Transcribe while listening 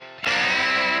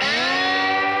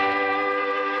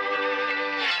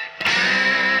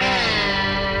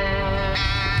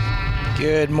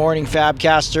Good morning,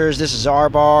 Fabcasters. This is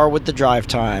Arbar with the Drive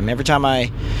Time. Every time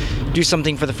I do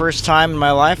something for the first time in my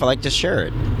life, I like to share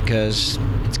it because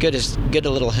it's good. It's good,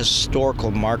 a little historical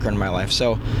marker in my life.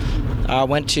 So I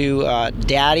went to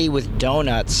Daddy with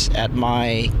Donuts at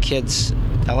my kids'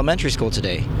 elementary school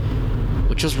today,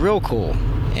 which was real cool.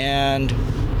 And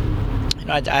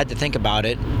I had to think about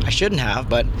it. I shouldn't have,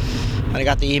 but when I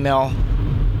got the email,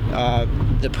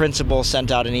 the principal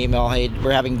sent out an email. Hey,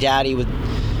 we're having Daddy with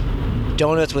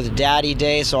Donuts with Daddy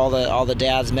Day, so all the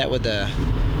dads met with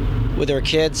their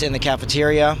kids in the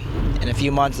cafeteria. In a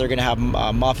few months, they're gonna have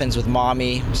muffins with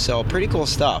mommy. So pretty cool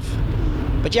stuff.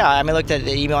 But yeah, I looked at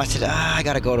the email. I said, I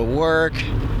gotta go to work.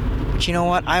 But you know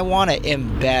what? I want to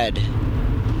embed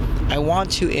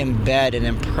and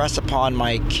impress upon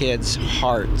my kids'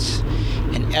 hearts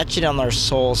and etch it on their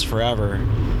souls forever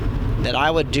that I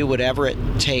would do whatever it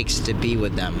takes to be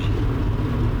with them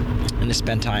and to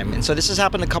spend time. And so this has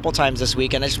happened a couple times this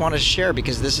week, and I just wanted to share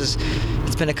because it's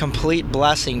been a complete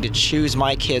blessing to choose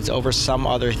my kids over some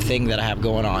other thing that I have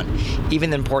going on, even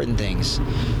the important things.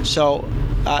 So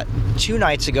 2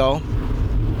 nights ago,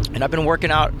 and I've been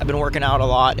working out a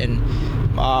lot, and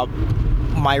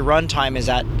my run time is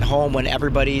at home when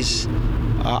everybody's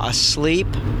asleep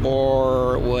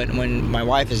or when my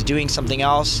wife is doing something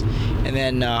else, and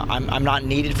then I'm not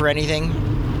needed for anything.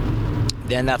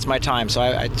 Then that's my time. So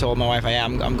I told my wife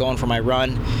I'm going for my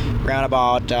run around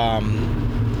about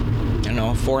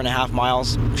 4.5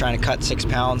 miles. I'm trying to cut 6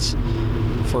 pounds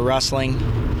for wrestling.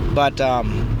 But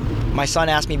my son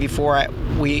asked me before I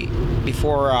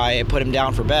put him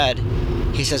down for bed.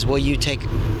 He says, "Will you take,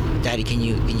 Daddy? Can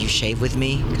you shave with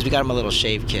me?" Because we got him a little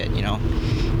shave kit,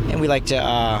 and we like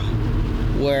to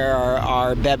wear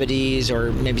our bebedies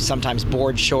or maybe sometimes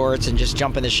board shorts and just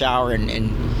jump in the shower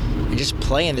and just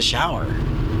play in the shower,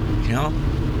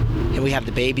 and we have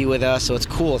the baby with us, so it's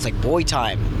cool. It's like boy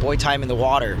time in the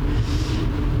water.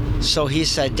 So he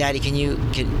said, "Daddy, can you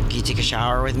take a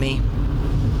shower with me?"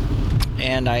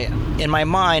 And in my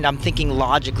mind, I'm thinking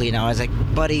logically now. I was like,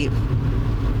 "Buddy,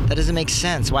 that doesn't make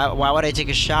sense. Why would I take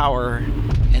a shower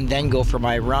and then go for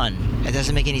my run? It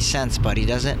doesn't make any sense, buddy,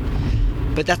 does it?"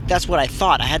 But that's what I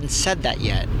thought. I hadn't said that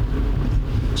yet.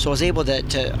 So I was able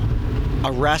to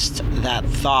arrest that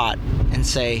thought and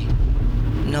say,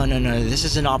 no, this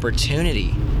is an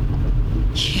opportunity.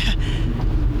 Yeah,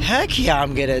 heck yeah,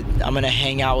 I'm gonna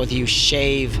hang out with you,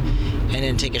 shave, and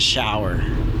then take a shower.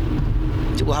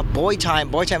 We'll have boy time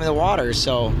in the water.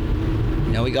 So,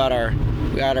 we got our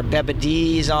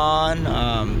bebedies on,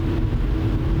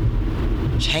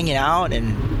 just hanging out,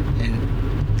 and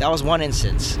that was one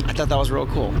instance. I thought that was real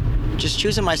cool. Just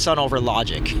choosing my son over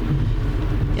logic.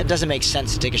 It doesn't make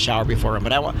sense to take a shower before him,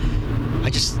 but I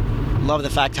just love the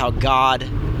fact how God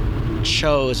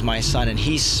chose my son, and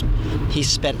he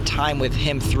spent time with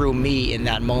him through me in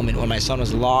that moment when my son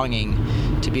was longing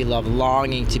to be loved,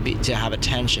 longing to have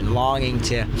attention, longing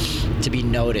to be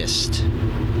noticed.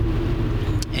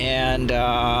 And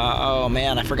oh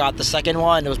man, I forgot the second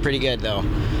one. It was pretty good though.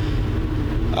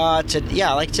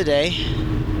 Like today,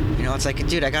 it's like,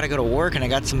 dude, I gotta go to work, and I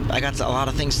got a lot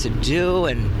of things to do,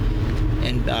 and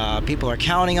people are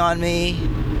counting on me.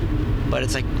 But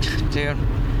it's like, dude,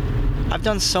 I've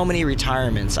done so many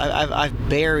retirements. I've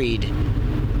buried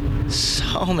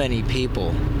so many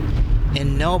people,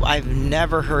 and I've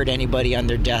never heard anybody on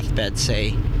their deathbed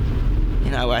say,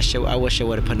 I wish I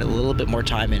would have put a little bit more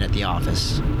time in at the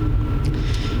office.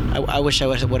 I wish I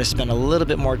would have spent a little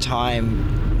bit more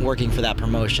time working for that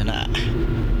promotion.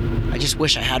 I just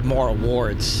wish I had more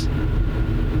awards.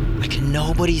 Like,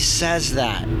 nobody says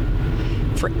that.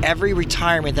 For every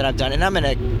retirement that I've done, and I'm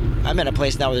in a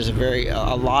place now where there's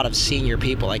a lot of senior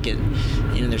people, like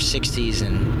in their 60s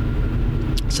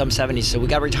and some 70s. So we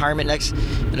got retirement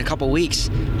in a couple weeks.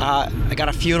 I got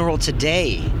a funeral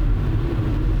today.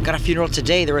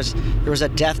 There was a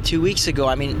death 2 weeks ago.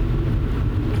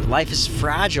 Life is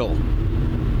fragile.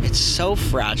 It's so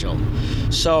fragile.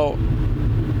 So,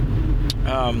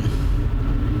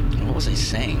 what was I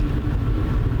saying?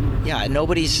 Yeah,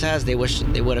 nobody says they wish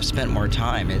they would have spent more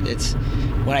time. It's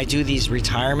when I do these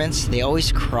retirements, they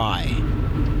always cry.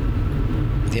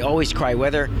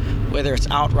 Whether it's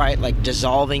outright like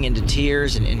dissolving into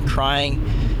tears and crying.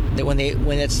 That when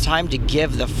it's time to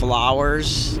give the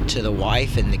flowers to the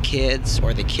wife and the kids,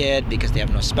 or the kid because they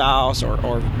have no spouse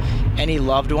or any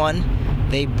loved one,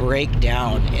 they break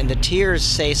down, and the tears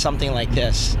say something like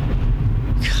this: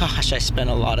 "Gosh, I spent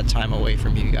a lot of time away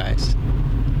from you guys.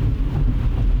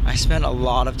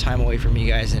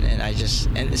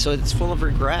 And so it's full of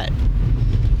regret."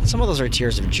 Some of those are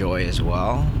tears of joy as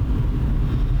well.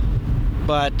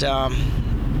 But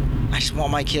I just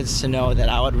want my kids to know that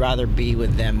I would rather be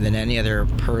with them than any other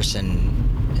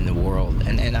person in the world.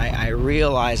 And I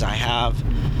realize I have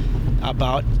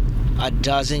about a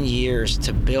dozen years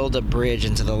to build a bridge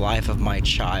into the life of my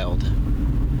child.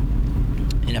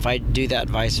 And if I do that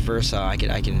vice versa, I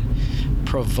can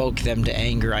provoke them to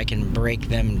anger. I can break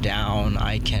them down.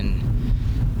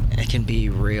 It can be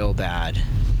real bad.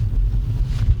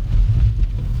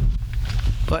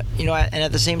 But, and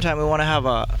at the same time, we want to have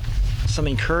some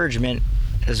encouragement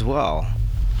as well,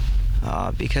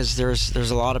 because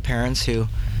there's a lot of parents who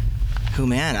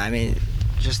man, I mean,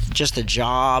 just the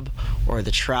job or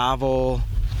the travel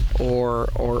or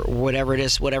whatever it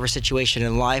is, whatever situation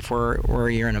in life where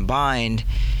you're in a bind,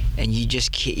 and you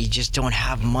just don't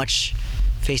have much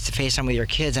face-to-face time with your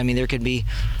kids. I mean, there could be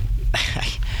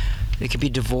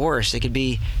divorce. It could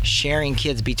be sharing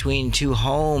kids between two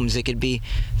homes. There could be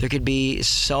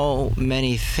so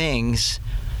many things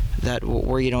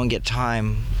where you don't get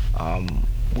time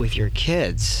with your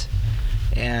kids.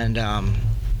 And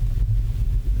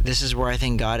this is where I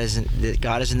think God is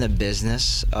in the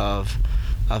business of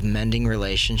mending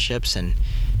relationships and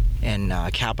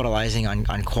capitalizing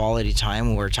on quality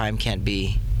time where time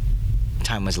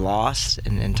was lost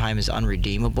and time is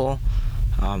unredeemable.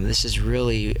 This is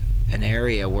really an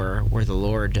area where the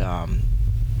Lord can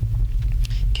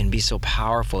be so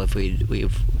powerful if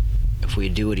we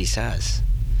do what He says.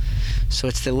 So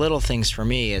it's the little things for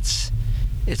me. It's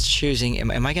choosing,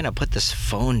 am I going to put this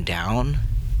phone down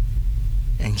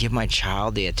and give my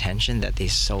child the attention that they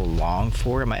so long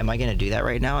for? Am I going to do that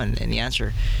right now? And the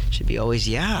answer should be always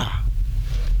yeah.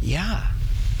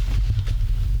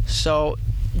 So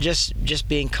just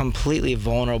being completely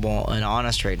vulnerable and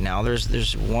honest right now.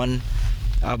 There's one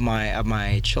of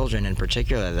my children in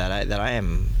particular that I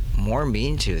am more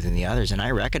mean to than the others, and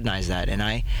I recognize that,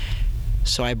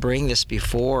 so I bring this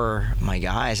before my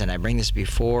guys, and I bring this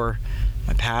before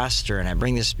my pastor, and I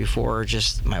bring this before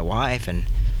just my wife, and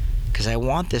because I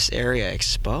want this area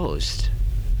exposed.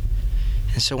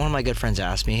 And so one of my good friends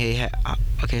asked me, "Hey,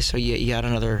 okay, so you had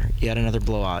another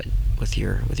blowout with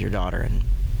your daughter, and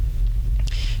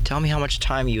tell me how much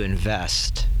time you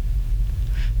invest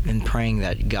in praying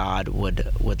that God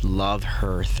would love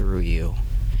her through you."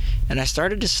 And I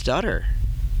started to stutter.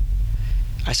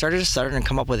 And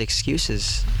come up with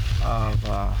excuses of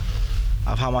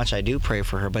how much I do pray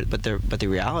for her, but the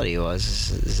reality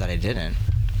is that I didn't,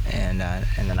 and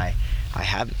then I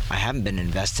haven't been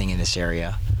investing in this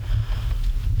area.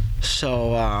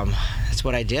 So that's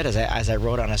what I did. As I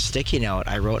wrote on a sticky note,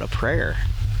 I wrote a prayer.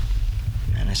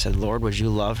 And I said, "Lord, would you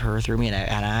love her through me?"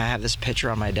 And I have this picture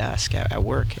on my desk at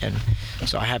work. And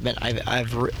so I've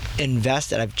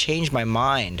invested. I've changed my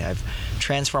mind. I've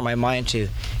transformed my mind to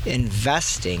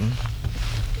investing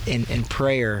in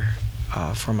prayer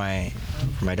for my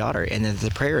daughter. And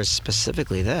the prayer is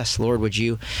specifically this: Lord, would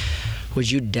you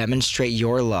demonstrate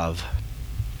your love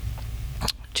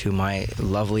to my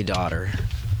lovely daughter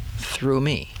through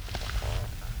me?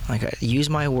 Like, use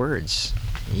my words,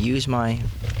 use my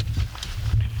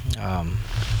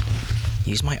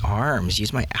arms,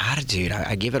 use my attitude.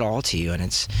 I give it all to you. And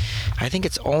I think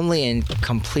it's only in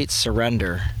complete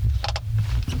surrender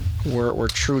where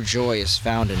true joy is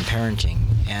found in parenting.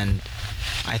 And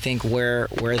I think where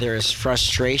there is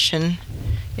frustration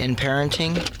in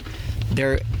parenting,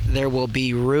 there will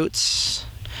be roots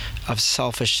of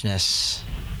selfishness.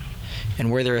 And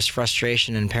where there is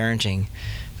frustration in parenting,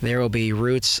 there will be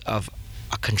roots of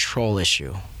a control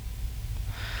issue.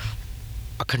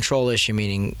 A control issue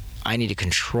meaning I need to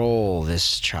control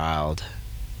this child,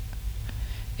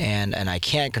 and I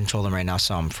can't control them right now,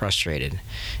 so I'm frustrated.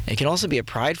 It can also be a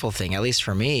prideful thing, at least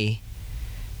for me.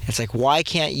 It's like, why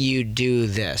can't you do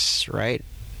this, right?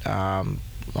 One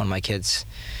of my kids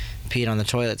peed on the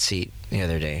toilet seat the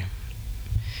other day.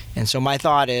 And so my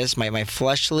thought is, my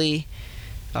fleshly,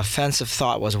 offensive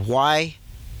thought was, why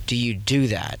do you do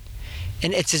that?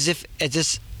 And it's as if,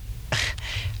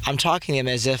 I'm talking to him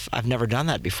as if I've never done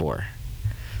that before.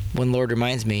 When Lord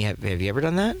reminds me, have you ever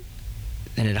done that?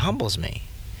 And it humbles me.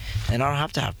 And I don't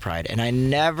have to have pride. And I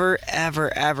never,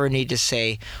 ever, ever need to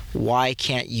say, why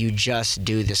can't you just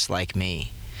do this like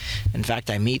me? In fact,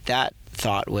 I meet that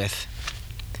thought with,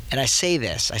 and I say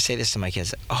this to my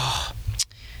kids, "Oh,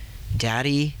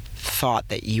 Daddy thought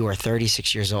that you are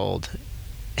 36 years old."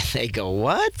 And they go,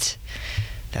 "What?"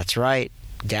 That's right.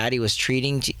 Daddy was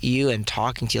treating you and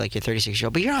talking to you like you're 36 years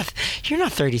old, but you're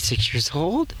not 36 years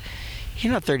old.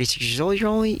 You're not 36 years old.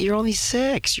 You're only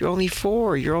 6. You're only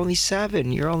 4. You're only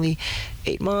 7. You're only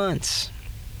 8 months.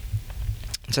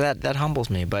 So that humbles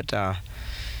me. But I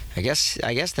guess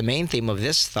the main theme of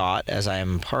this thought, as I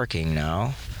am parking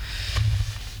now,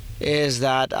 is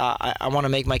that I want to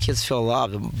make my kids feel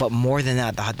loved. But more than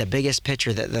that, the biggest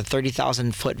picture, the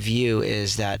 30,000 foot view,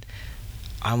 is that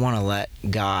I want to let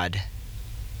God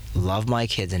love my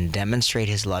kids and demonstrate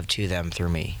his love to them through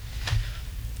me.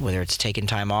 Whether it's taking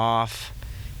time off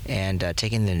and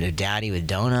taking them to Daddy with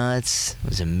donuts. It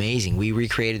was amazing. We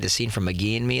recreated the scene from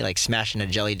McGee and Me, like smashing a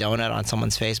jelly donut on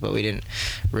someone's face, but we didn't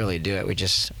really do it. We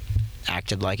just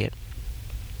acted like it.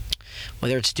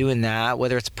 Whether it's doing that,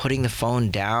 whether it's putting the phone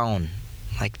down,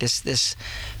 like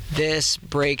this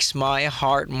breaks my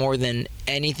heart more than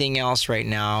anything else right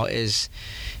now is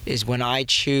when I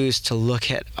choose to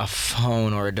look at a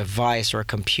phone or a device or a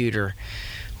computer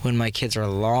when my kids are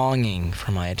longing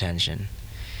for my attention.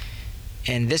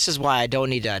 And this is why I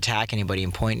don't need to attack anybody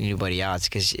and point anybody out. It's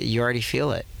because you already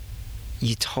feel it.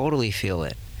 You totally feel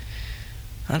it.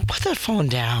 Put that phone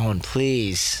down,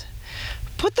 please.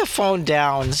 Put the phone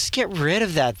down. Just get rid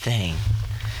of that thing.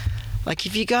 Like,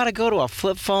 if you gotta go to a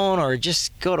flip phone or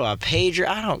just go to a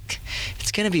pager,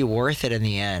 it's gonna be worth it in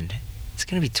the end. It's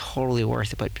gonna be totally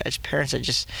worth it. But as parents, I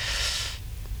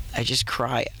just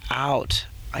cry out.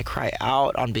 I cry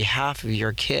out on behalf of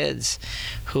your kids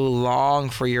who long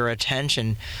for your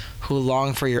attention, who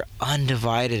long for your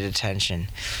undivided attention.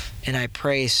 And I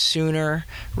pray sooner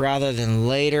rather than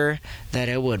later that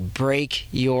it would break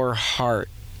your heart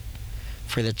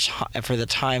for the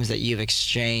times that you've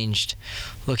exchanged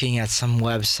looking at some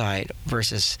website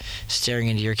versus staring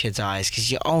into your kids' eyes, because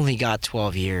you only got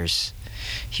 12 years.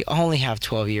 You only have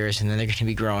 12 years, and then they're going to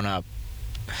be grown up.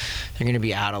 They're going to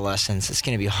be adolescents. It's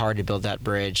going to be hard to build that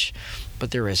bridge.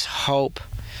 But there is hope.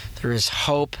 There is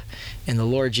hope in the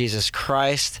Lord Jesus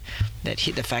Christ, the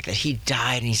fact that he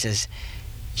died, and he says,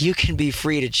 you can be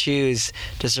free to choose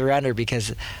to surrender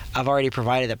because I've already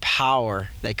provided the power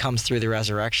that comes through the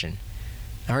resurrection.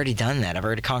 I've already done that. I've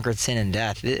already conquered sin and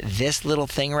death. This little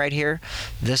thing right here,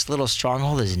 this little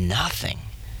stronghold is nothing.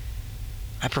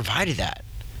 I provided that.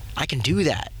 I can do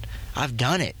that. I've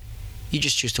done it. You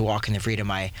just choose to walk in the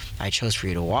freedom I chose for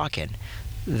you to walk in.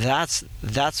 That's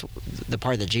the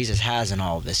part that Jesus has in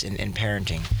all of this, in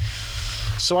parenting.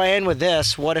 So I end with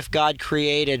this. What if God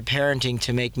created parenting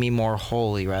to make me more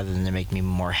holy rather than to make me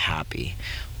more happy?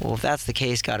 Well, if that's the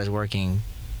case, God is working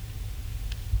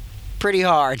pretty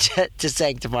hard to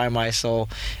sanctify my soul,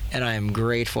 and I am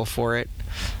grateful for it.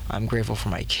 I'm grateful for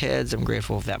my kids. I'm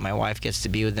grateful that my wife gets to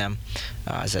be with them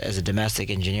as a domestic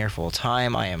engineer full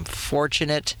time. I am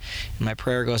fortunate, and my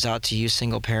prayer goes out to you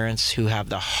single parents who have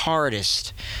the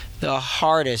hardest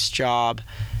job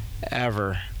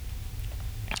ever.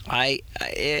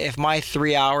 If my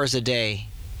 3 hours a day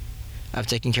of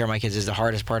taking care of my kids is the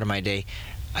hardest part of my day,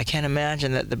 I can't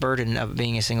imagine that the burden of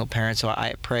being a single parent. So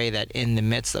I pray that in the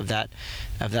midst of that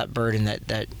burden,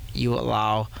 that you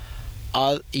allow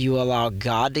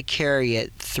God to carry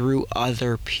it through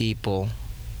other people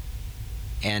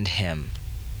and him,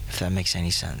 if that makes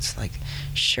any sense. Like,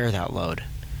 share that load.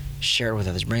 Share it with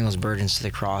others. Bring those burdens to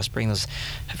the cross.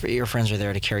 Your friends are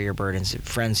there to carry your burdens.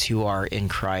 Friends who are in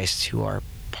Christ, who are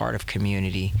part of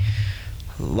community.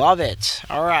 Love it.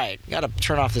 All right. Got to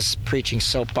turn off this preaching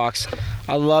soapbox.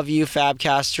 I love you,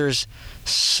 Fabcasters,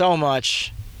 so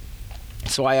much.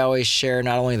 So I always share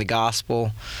not only the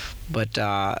gospel, but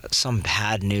some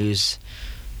bad news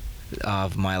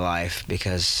of my life,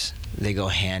 because they go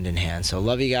hand in hand. So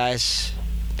love you guys.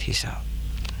 Peace out.